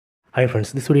Hi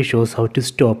friends, this video shows how to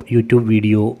stop YouTube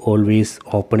video always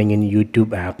opening in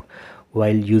YouTube app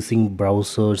while using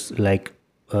browsers like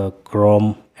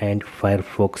Chrome and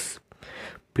Firefox.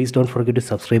 Please don't forget to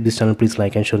subscribe this channel. Please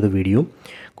like and share the video.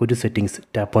 Go to settings,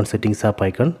 tap on settings app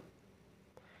icon,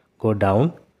 go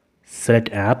down, select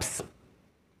apps,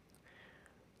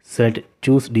 select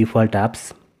choose default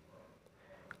apps,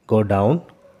 go down,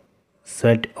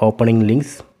 select opening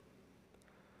links.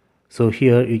 So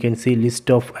here you can see list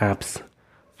of apps.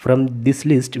 From this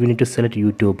list we need to select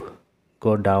YouTube.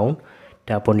 Go down,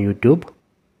 tap on YouTube.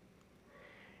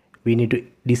 We need to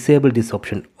disable this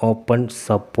option, open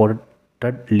supported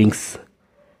links.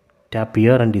 Tap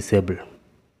here and disable.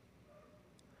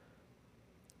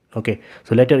 Okay,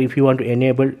 so later if you want to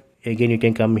enable, again you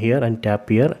can come here and tap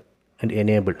here and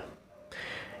enable.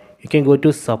 You can go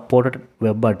to supported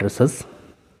web addresses.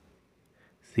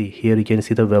 See here you can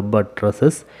see the web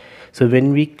addresses. So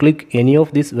when we click any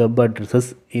of these web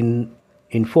addresses in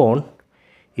phone,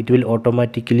 it will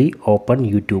automatically open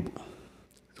YouTube.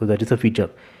 So that is a feature.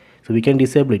 So we can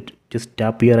disable it. Just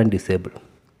tap here and disable.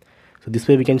 So this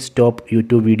way we can stop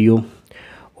YouTube video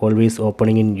always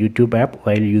opening in YouTube app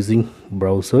while using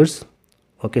browsers.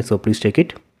 Okay, so please check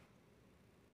it.